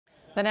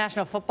The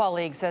National Football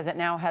League says it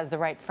now has the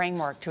right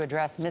framework to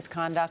address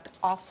misconduct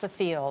off the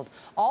field.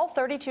 All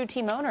 32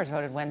 team owners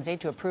voted Wednesday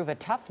to approve a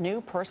tough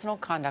new personal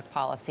conduct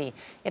policy.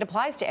 It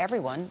applies to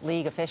everyone,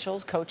 league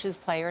officials, coaches,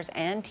 players,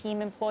 and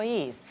team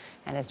employees.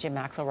 And as Jim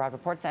Axelrod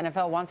reports, the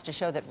NFL wants to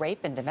show that rape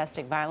and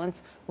domestic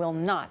violence will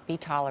not be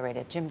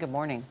tolerated. Jim, good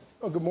morning.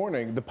 Oh, good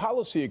morning. The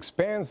policy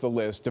expands the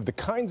list of the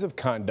kinds of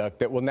conduct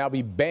that will now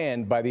be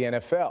banned by the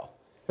NFL.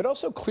 It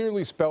also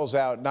clearly spells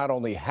out not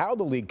only how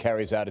the league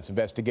carries out its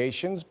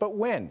investigations, but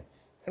when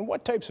and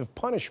what types of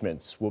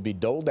punishments will be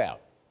doled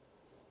out.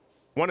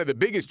 One of the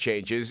biggest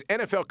changes,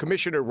 NFL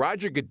Commissioner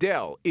Roger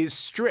Goodell is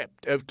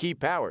stripped of key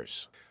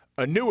powers.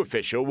 A new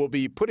official will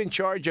be put in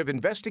charge of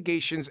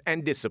investigations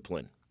and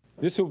discipline.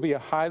 This will be a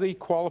highly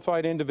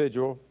qualified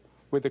individual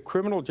with a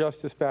criminal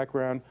justice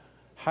background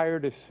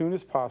hired as soon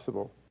as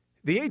possible.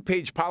 The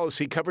 8-page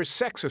policy covers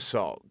sex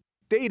assault,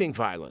 dating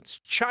violence,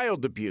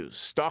 child abuse,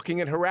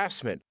 stalking and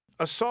harassment,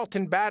 assault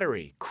and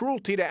battery,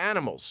 cruelty to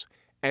animals,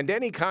 and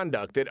any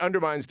conduct that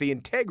undermines the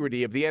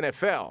integrity of the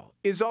NFL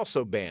is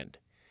also banned.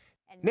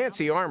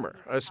 Nancy Armour,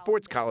 a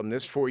sports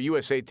columnist for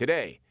USA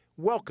Today,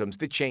 welcomes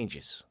the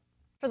changes.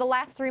 For the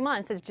last 3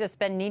 months, it's just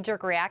been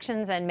knee-jerk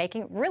reactions and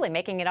really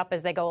making it up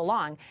as they go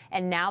along.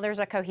 And now there's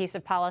a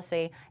cohesive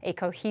policy, a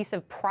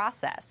cohesive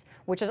process,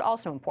 which is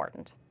also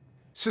important.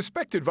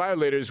 Suspected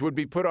violators would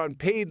be put on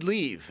paid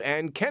leave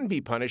and can be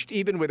punished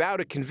even without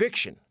a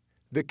conviction.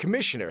 The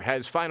commissioner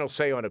has final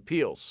say on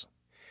appeals.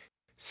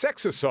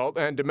 Sex assault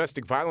and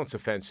domestic violence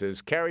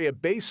offenses carry a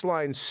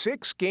baseline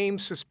 6-game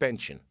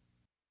suspension.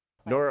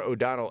 Nora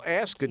O'Donnell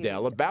asked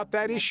Goodell about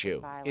that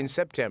issue in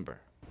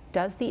September.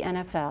 Does the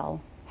NFL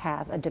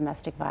have a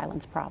domestic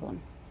violence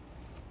problem?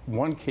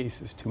 One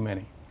case is too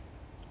many.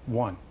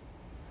 One.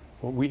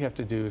 What we have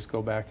to do is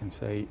go back and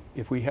say,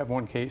 if we have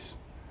one case,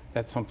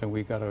 that's something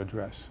we've got to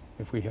address.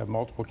 If we have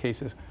multiple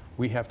cases,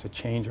 we have to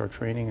change our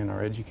training and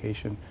our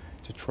education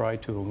to try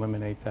to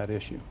eliminate that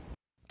issue.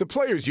 The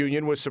Players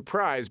Union was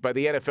surprised by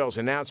the NFL's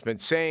announcement,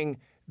 saying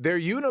their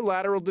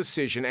unilateral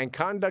decision and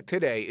conduct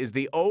today is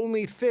the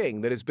only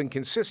thing that has been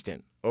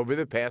consistent over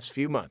the past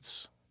few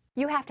months.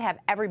 You have to have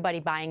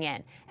everybody buying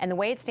in. And the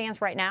way it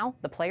stands right now,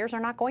 the players are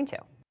not going to.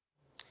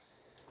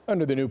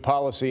 Under the new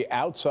policy,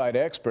 outside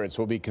experts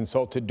will be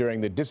consulted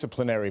during the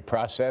disciplinary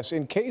process.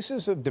 In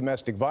cases of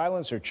domestic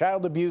violence or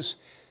child abuse,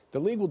 the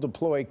league will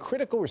deploy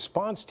critical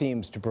response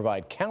teams to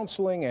provide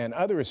counseling and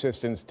other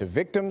assistance to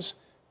victims,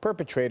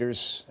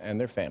 perpetrators, and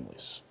their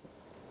families.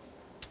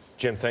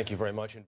 Jim, thank you very much.